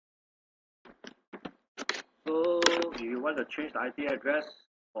you want to change the IP address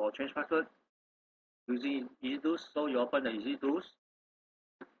or change password using EZTools, so you open the EZTools.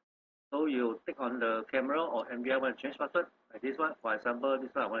 So you click on the camera or NVR want to change password. Like this one, for example,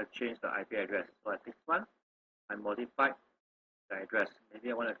 this one I want to change the IP address. So I click this one, I modify the address.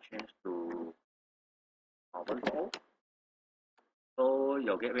 Maybe I want to change to 140. So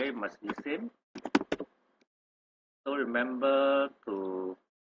your gateway must be same. So remember to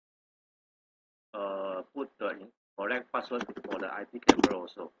put the correct password for the IP camera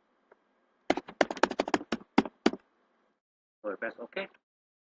also. So you press OK.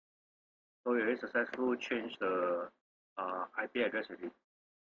 So you already successfully change the IP address already.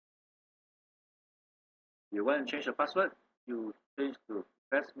 You want to change the password, you change to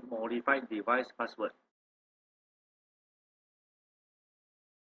press modify device password.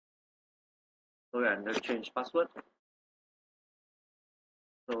 So you under change password.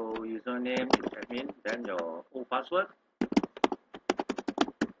 So username is admin, then your old password,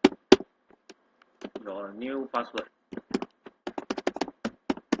 your new password,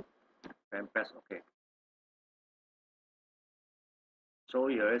 then press OK. So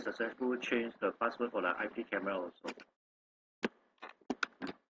you already successfully changed the password for the IP camera also.